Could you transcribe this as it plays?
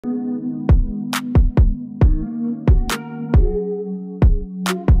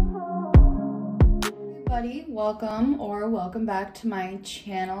welcome back to my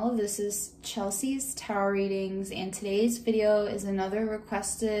channel. This is Chelsea's Tarot Readings, and today's video is another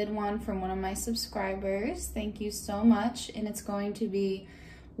requested one from one of my subscribers. Thank you so much. And it's going to be,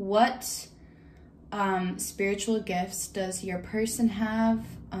 what spiritual gifts does your person have?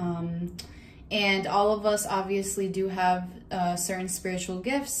 And all of us obviously do have certain spiritual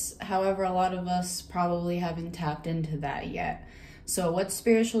gifts. However, a lot of us probably haven't tapped into that yet. So what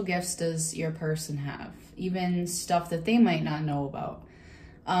spiritual gifts does your person have? Even stuff that they might not know about.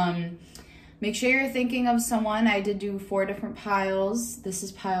 Make sure you're thinking of someone. I did do 4 different piles. This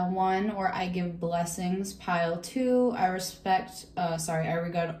is pile 1, or I give blessings. Pile 2, I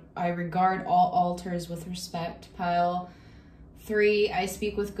regard all altars with respect. Pile 3, I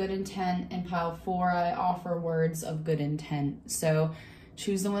speak with good intent. And pile 4, I offer words of good intent. So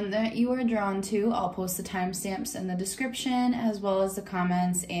choose the one that you are drawn to. I'll post the timestamps in the description as well as the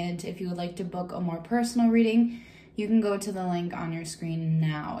comments. And if you would like to book a more personal reading, you can go to the link on your screen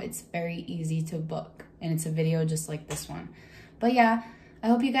now. It's very easy to book, and it's a video just like this one. But yeah, I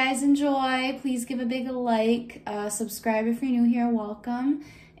hope you guys enjoy. Please give a big like, subscribe if you're new here, welcome.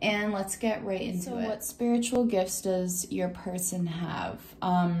 And let's get right into it. So what spiritual gifts does your person have?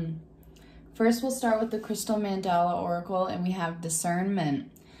 First, we'll start with the Crystal Mandala Oracle, and we have discernment.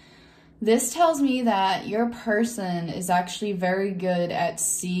 This tells me that your person is actually very good at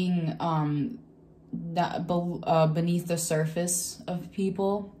seeing beneath the surface of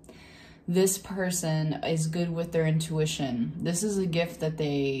people. This person is good with their intuition. This is a gift that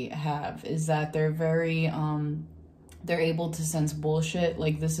they have, is that they're very, they're able to sense bullshit.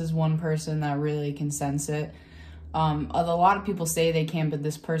 Like, this is one person that really can sense it. A lot of people say they can, but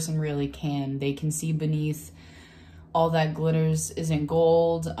this person really can. They can see beneath all that glitters isn't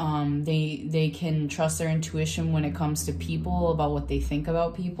gold. They can trust their intuition when it comes to people, about what they think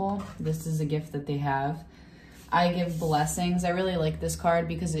about people. This is a gift that they have. I give blessings. I really like this card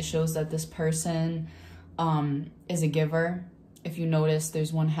because it shows that this person is a giver. If you notice,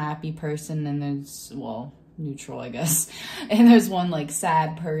 there's one happy person and there's, well, neutral, I guess, and there's one like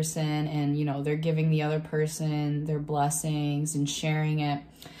sad person, and you know, they're giving the other person their blessings and sharing it.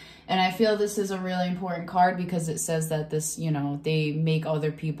 And I feel this is a really important card because it says that this, you know, they make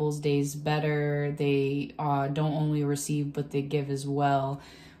other people's days better. They don't only receive, but they give as well,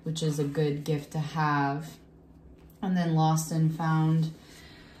 which is a good gift to have. And then lost and found.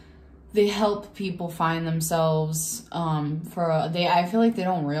 They help people find themselves. I feel like they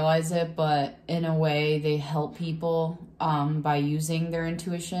don't realize it, but in a way they help people by using their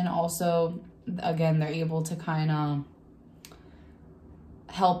intuition. Also, again, they're able to kind of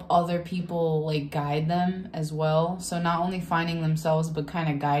help other people, like guide them as well. So not only finding themselves, but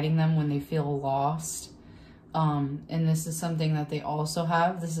kind of guiding them when they feel lost. And this is something that they also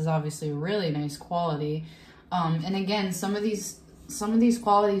have. This is obviously a really nice quality. And again, some of these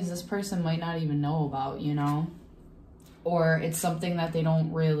qualities this person might not even know about, you know, or it's something that they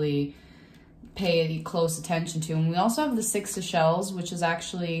don't really pay close attention to. And we also have the 6 of Shells, which is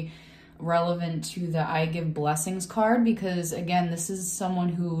actually relevant to the I give blessings card, because again, this is someone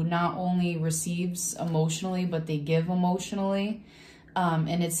who not only receives emotionally, but they give emotionally.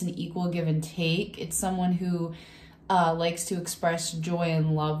 And it's an equal give and take. It's someone who likes to express joy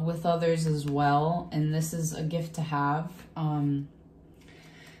and love with others as well. And this is a gift to have.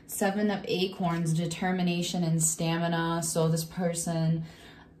 7 of Acorns, determination and stamina. So this person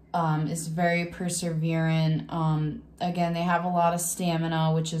is very perseverant. Again, they have a lot of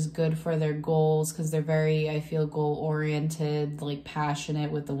stamina, which is good for their goals because they're very, I feel, goal-oriented, like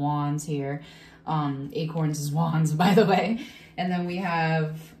passionate with the wands here. Acorns is wands, by the way. And then we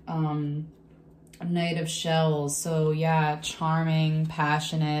have Knight of Shells. So yeah, charming,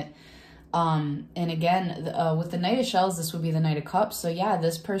 passionate. And again, with the Knight of Shells, this would be the Knight of Cups. So yeah,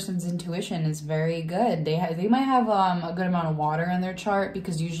 this person's intuition is very good. They might have a good amount of water in their chart,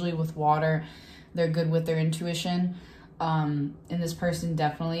 because usually with water, they're good with their intuition. And this person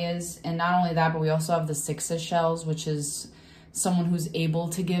definitely is. And not only that, but we also have the 6 of Shells, which is someone who's able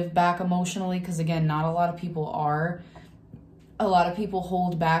to give back emotionally. Because again, not a lot of people are. A lot of people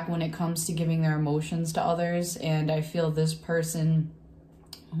hold back when it comes to giving their emotions to others. And I feel this person,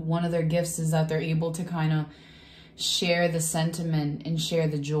 one of their gifts is that they're able to kind of share the sentiment and share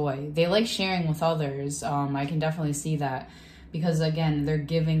the joy. They like sharing with others. I can definitely see that, because again, they're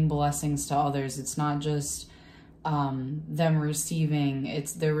giving blessings to others. It's not just them receiving,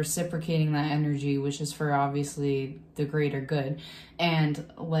 they're reciprocating that energy, which is for obviously the greater good.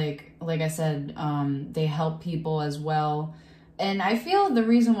 And like I said, they help people as well. And I feel the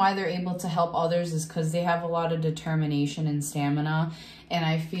reason why they're able to help others is because they have a lot of determination and stamina. And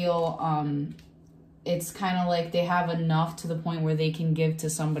I feel it's kind of like they have enough to the point where they can give to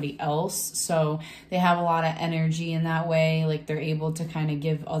somebody else. So they have a lot of energy in that way. Like they're able to kind of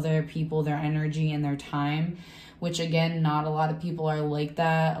give other people their energy and their time, which again, not a lot of people are like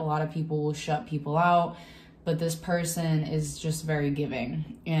that. A lot of people will shut people out, but this person is just very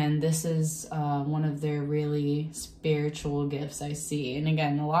giving. And this is one of their really spiritual gifts I see. And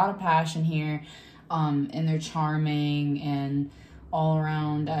again, a lot of passion here, and they're charming and all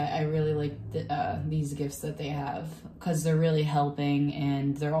around. I really like these gifts that they have, because they're really helping,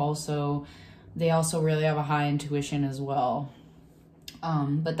 and they also really have a high intuition as well.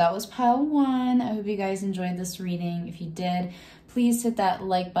 But that was pile 1. I hope you guys enjoyed this reading. If you did, please hit that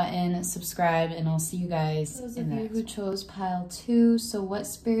like button, subscribe, and I'll see you guys in the next one. Who chose pile 2. So what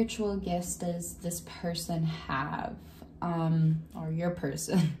spiritual gifts does this person have? Or your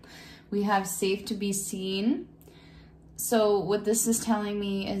person? We have safe to be seen. So what this is telling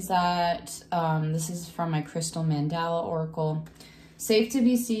me is that, this is from my Crystal Mandala Oracle. Safe to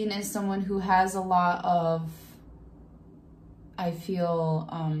be seen is someone who has a lot of, I feel,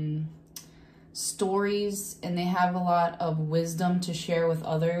 stories, and they have a lot of wisdom to share with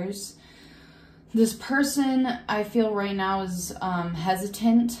others. This person, I feel right now, is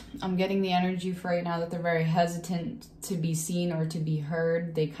hesitant. I'm getting the energy for right now that they're very hesitant to be seen or to be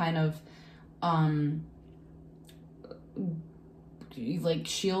heard. They kind of like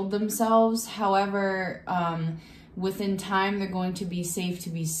shield themselves. However, within time, they're going to be safe to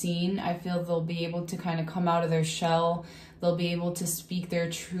be seen. I feel they'll be able to kind of come out of their shell. They'll be able to speak their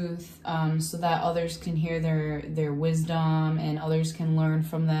truth, so that others can hear their wisdom and others can learn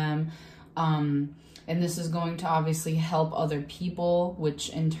from them. And this is going to obviously help other people, which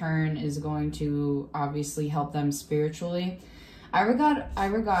in turn is going to obviously help them spiritually. I regard,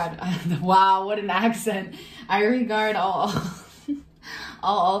 wow, what an accent. I regard all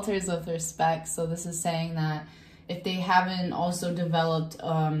altars with respect. So this is saying that if they haven't also developed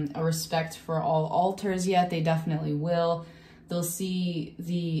a respect for all altars yet, they definitely will. They'll see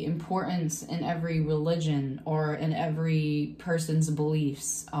the importance in every religion or in every person's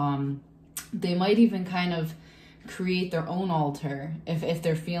beliefs. They might even kind of create their own altar if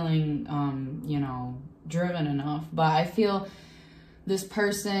they're feeling, you know, driven enough. But I feel this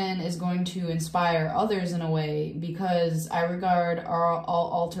person is going to inspire others in a way, because I regard all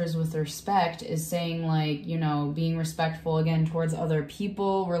altars with respect is saying, like, you know, being respectful again towards other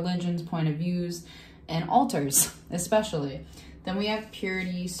people, religions, point of views, and altars especially. Then we have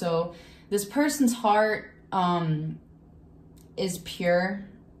purity. So this person's heart is pure.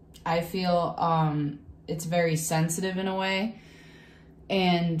 I feel it's very sensitive in a way,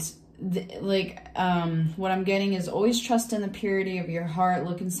 and what I'm getting is always trust in the purity of your heart.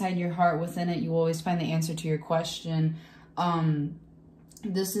 Look inside your heart. Within it, you always find the answer to your question.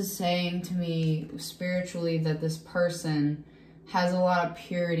 This is saying to me spiritually that this person has a lot of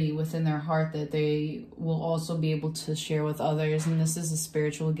purity within their heart that they will also be able to share with others, and this is a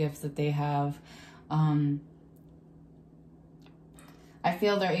spiritual gift that they have. I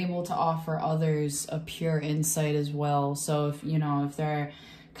feel they're able to offer others a pure insight as well. So if, you know, if they're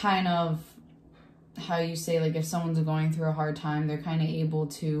kind of, how you say, like if someone's going through a hard time, they're kind of able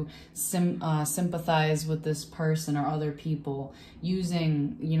to sympathize with this person or other people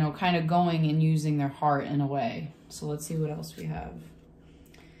using, you know, kind of going and using their heart in a way. So let's see what else we have.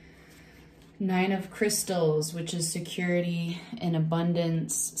 9 of Crystals, which is security and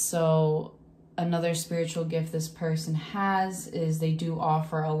abundance. So another spiritual gift this person has is they do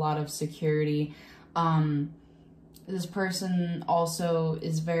offer a lot of security. This person also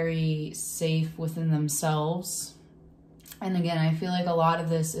is very safe within themselves. And again, I feel like a lot of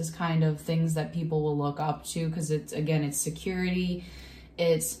this is kind of things that people will look up to, because it's, again, it's security.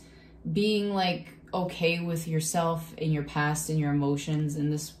 It's being like okay with yourself and your past and your emotions.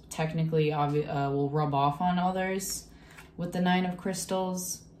 And this technically will rub off on others with the 9 of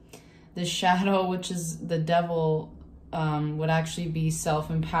Crystals. The shadow, which is the devil, would actually be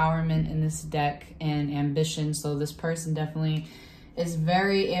self-empowerment in this deck and ambition. So this person definitely is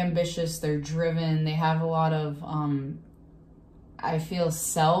very ambitious. They're driven. They have a lot of, I feel,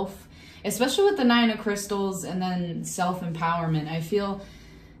 especially with the 9 of Crystals and then self-empowerment. I feel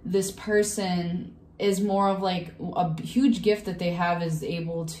this person is more of like a huge gift that they have is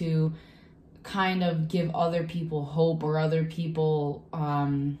able to kind of give other people hope, or other people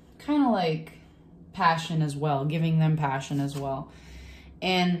kind of like passion as well, giving them passion as well.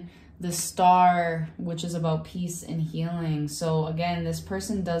 And the Star, which is about peace and healing. So again, this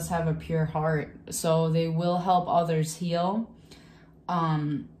person does have a pure heart, so they will help others heal,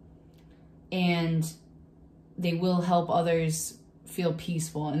 and they will help others feel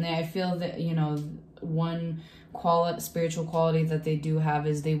peaceful. And I feel that, you know, one spiritual quality that they do have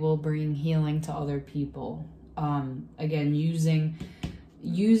is they will bring healing to other people. Again,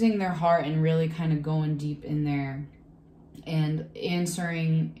 using their heart and really kind of going deep in there and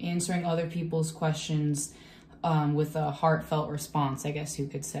answering other people's questions with a heartfelt response, I guess you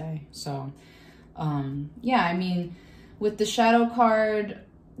could say. So yeah, I mean, with the shadow card,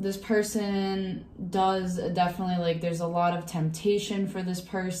 this person does definitely, like, there's a lot of temptation for this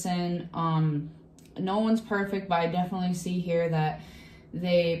person. No one's perfect, but I definitely see here that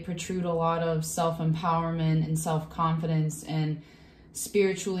they protrude a lot of self-empowerment and self-confidence, and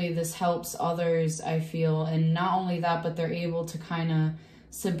spiritually this helps others, I feel. And not only that, but they're able to kind of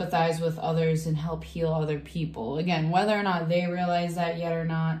sympathize with others and help heal other people. Again, whether or not they realize that yet or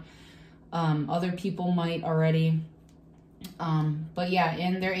not, other people might already. But yeah,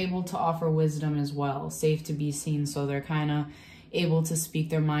 and they're able to offer wisdom as well, safe to be seen. So they're kind of able to speak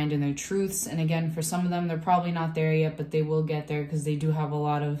their mind and their truths. And again, for some of them, they're probably not there yet, but they will get there because they do have a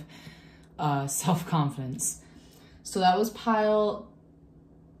lot of self-confidence. So that was pile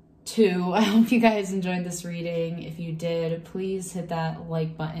 2. I hope you guys enjoyed this reading. If you did, please hit that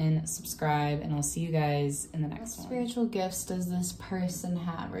like button, subscribe, and I'll see you guys in the next one. What spiritual gifts does this person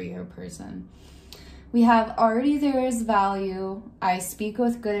have, or your person? We have already there is value, I speak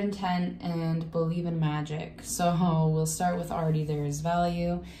with good intent, and believe in magic. So we'll start with already there is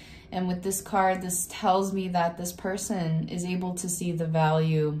value. And with this card, this tells me that this person is able to see the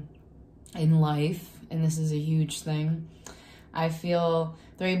value in life. And this is a huge thing. I feel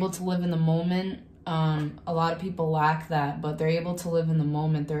they're able to live in the moment. A lot of people lack that, but they're able to live in the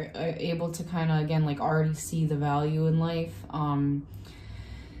moment. They're able to kind of, again, like, already see the value in life.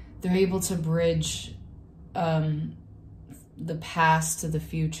 They're able to bridge the past to the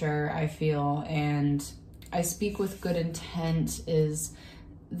future, I feel. And I speak with good intent is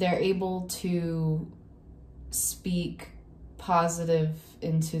they're able to speak positive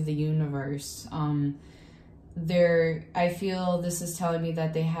into the universe. I feel this is telling me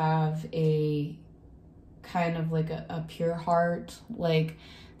that they have a kind of like a pure heart. Like,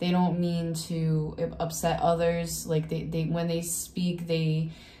 they don't mean to upset others. Like, they when they speak,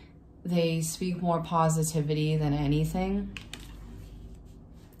 they speak more positivity than anything.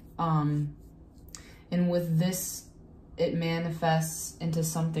 And with this, it manifests into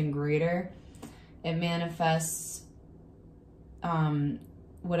something greater. It manifests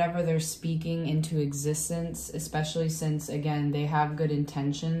whatever they're speaking into existence, especially since, again, they have good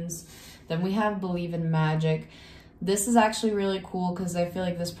intentions. Then we have believe in magic. This is actually really cool because I feel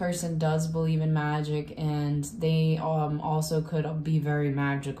like this person does believe in magic, and they also could be very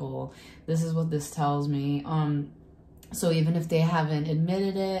magical. This is what this tells me. So even if they haven't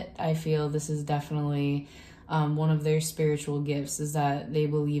admitted it, I feel this is definitely one of their spiritual gifts, is that they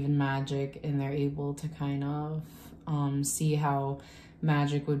believe in magic and they're able to kind of see how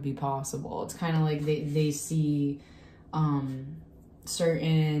magic would be possible. It's kind of like they see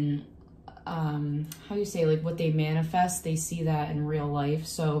certain how you say, like, what they manifest, they see that in real life,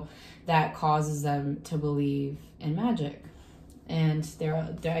 so that causes them to believe in magic. And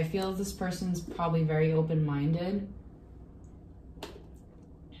I feel this person's probably very open-minded,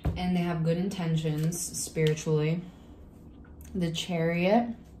 and they have good intentions spiritually. The Chariot,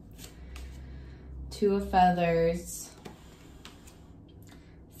 2 of Feathers,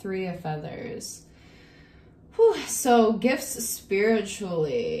 3 of Feathers. Whew. So gifts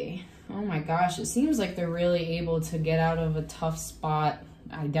spiritually. Oh my gosh, it seems like they're really able to get out of a tough spot.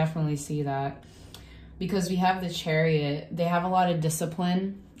 I definitely see that. Because we have the Chariot. They have a lot of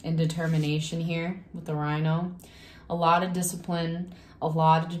discipline and determination here with the Rhino. A lot of discipline, a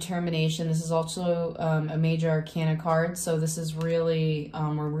lot of determination. This is also a major arcana card. So this is really,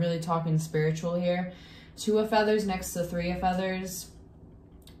 we're really talking spiritual here. 2 of Feathers next to 3 of Feathers.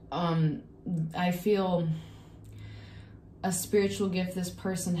 I feel a spiritual gift this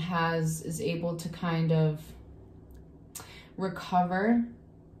person has is able to kind of recover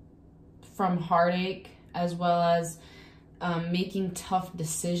from heartache, as well as making tough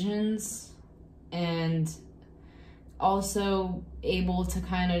decisions, and also able to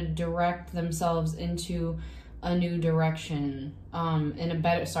kind of direct themselves into a new direction, in a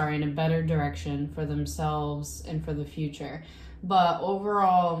better direction for themselves and for the future. But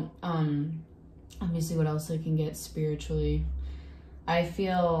overall, let me see what else I can get spiritually. I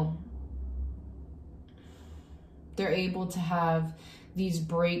feel they're able to have these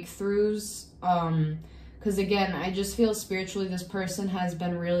breakthroughs. Because again, I just feel spiritually this person has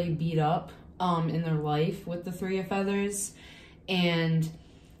been really beat up in their life with the 3 of Feathers. And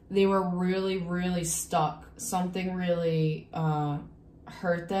they were really, really stuck. Something really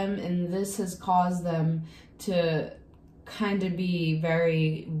hurt them, and this has caused them to kind of be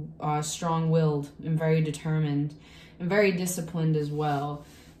very strong-willed and very determined and very disciplined as well.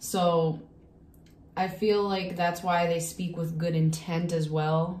 So I feel like that's why they speak with good intent as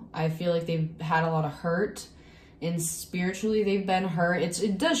well. I feel like they've had a lot of hurt, and spiritually they've been hurt.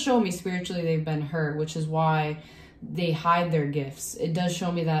 It does show me spiritually they've been hurt, which is why they hide their gifts. It does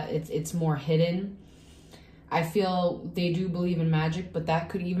show me that it's more hidden. I feel they do believe in magic, but that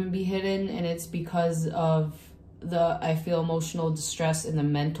could even be hidden, and it's because of I feel emotional distress and the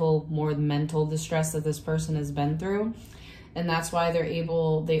mental distress that this person has been through. And that's why they have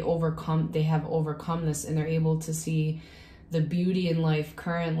overcome this, and they're able to see the beauty in life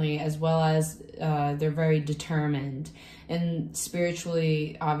currently, as well as they're very determined. And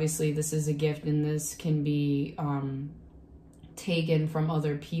spiritually, obviously, this is a gift, and this can be taken from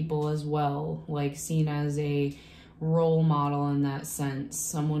other people as well, like seen as a role model in that sense,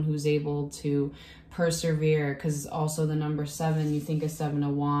 someone who's able to persevere, because also the number 7, you think of 7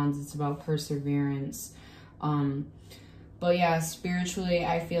 of Wands, it's about perseverance. But yeah, spiritually,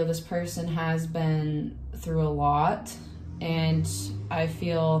 I feel this person has been through a lot, and I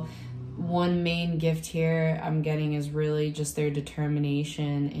feel one main gift here I'm getting is really just their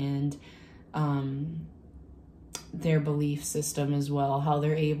determination and their belief system as well, how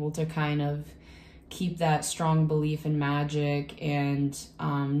they're able to kind of keep that strong belief in magic and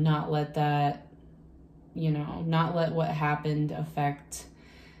not let that, not let what happened affect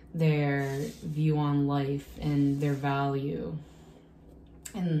their view on life and their value.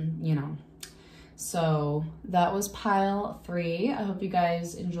 And so that was pile 3. I hope you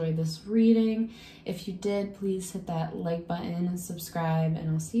guys enjoyed this reading. If you did, please hit that like button and subscribe,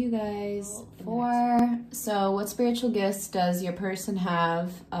 and I'll see you guys So what spiritual gifts does your person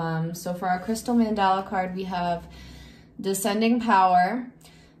have? So for our crystal mandala card, we have descending power.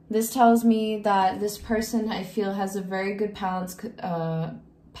 This tells me that this person, I feel, has a very good balance,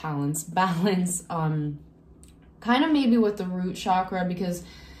 kind of maybe with the root chakra, because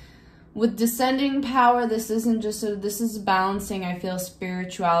with descending power, this isn't just this is balancing, I feel,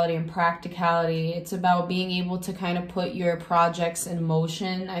 spirituality and practicality. It's about being able to kind of put your projects in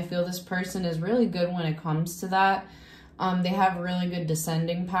motion. I feel this person is really good when it comes to that. They have really good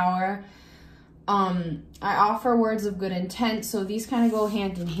descending power. I offer words of good intent, so these kind of go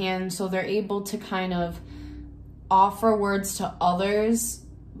hand in hand. So they're able to kind of offer words to others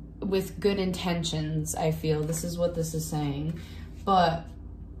with good intentions, I feel. This is what this is saying. But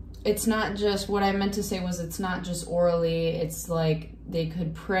it's not just, what I meant to say was, it's not just orally, it's like they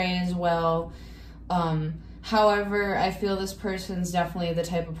could pray as well. However, I feel this person's definitely the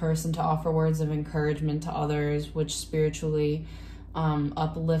type of person to offer words of encouragement to others, which spiritually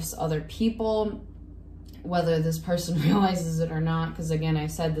uplifts other people, whether this person realizes it or not. Because again, I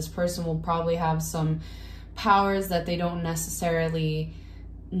said this person will probably have some powers that they don't necessarily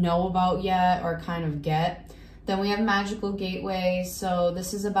know about yet or kind of get. Then we have magical gateway. So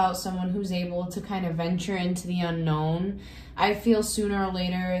this is about someone who's able to kind of venture into the unknown. I feel sooner or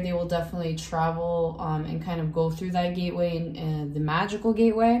later they will definitely travel and kind of go through that gateway, and the magical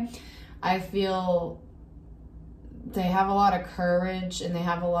gateway. I feel they have a lot of courage, and they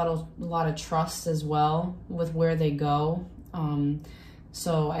have a lot of trust as well with where they go.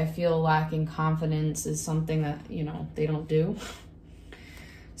 So I feel lacking confidence is something that, they don't do.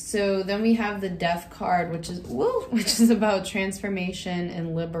 So then we have the Death card, which is about transformation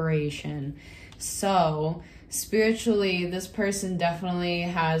and liberation. So spiritually, this person definitely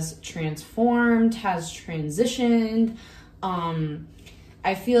has transformed, has transitioned.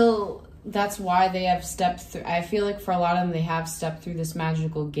 I feel that's why they have stepped through. I feel like for a lot of them, they have stepped through this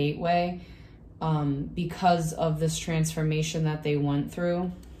magical gateway because of this transformation that they went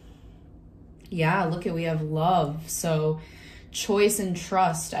through. Yeah, look at, we have love. So choice and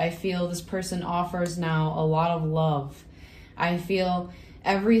trust. I feel this person offers now a lot of love. I feel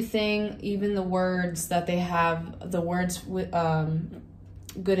everything, even the words that they have, the words with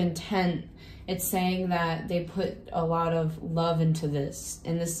good intent, it's saying that they put a lot of love into this.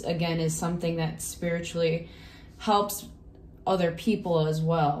 And this, again, is something that spiritually helps other people as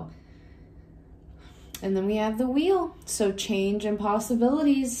well. And then we have the Wheel. So change and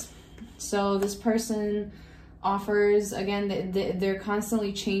possibilities. So this person offers, again, they're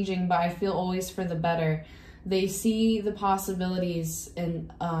constantly changing, but I feel always for the better. They see the possibilities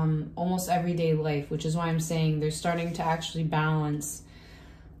in almost everyday life, which is why I'm saying they're starting to actually balance.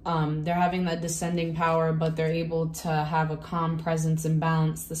 They're having that descending power, but they're able to have a calm presence and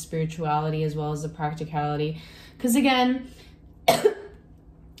balance the spirituality as well as the practicality. Because again,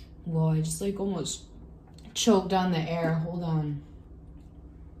 whoa, I just like almost choked on the air. Hold on.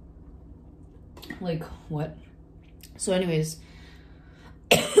 Like, what? So anyways,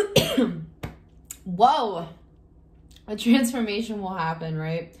 whoa, a transformation will happen,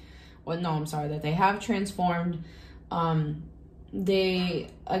 right? Well, no, I'm sorry, that they have transformed. I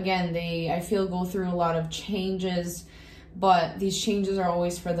feel go through a lot of changes, but these changes are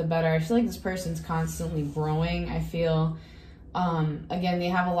always for the better. I feel like this person's constantly growing. I feel, again, they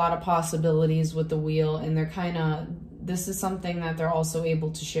have a lot of possibilities with the wheel, and they're kind of, this is something that they're also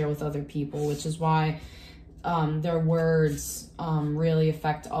able to share with other people, which is why their words really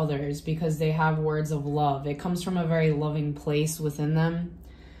affect others, because they have words of love. It comes from a very loving place within them.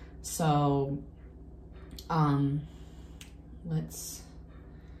 So, let's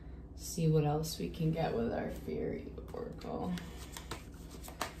see what else we can get with our fairy oracle.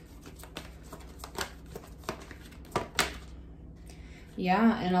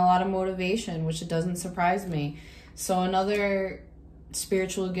 Yeah, and a lot of motivation, which it doesn't surprise me. So another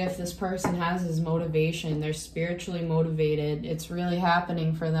spiritual gift this person has is motivation. They're spiritually motivated. It's really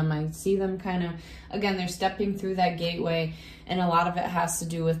happening for them. I see them kind of, again, they're stepping through that gateway, and a lot of it has to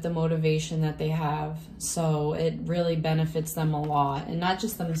do with the motivation that they have. So it really benefits them a lot, and not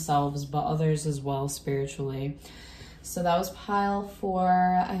just themselves, but others as well spiritually. So that was pile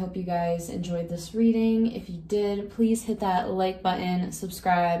 4. I hope you guys enjoyed this reading. If you did, please hit that like button,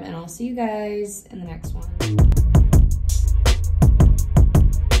 subscribe, and I'll see you guys in the next one.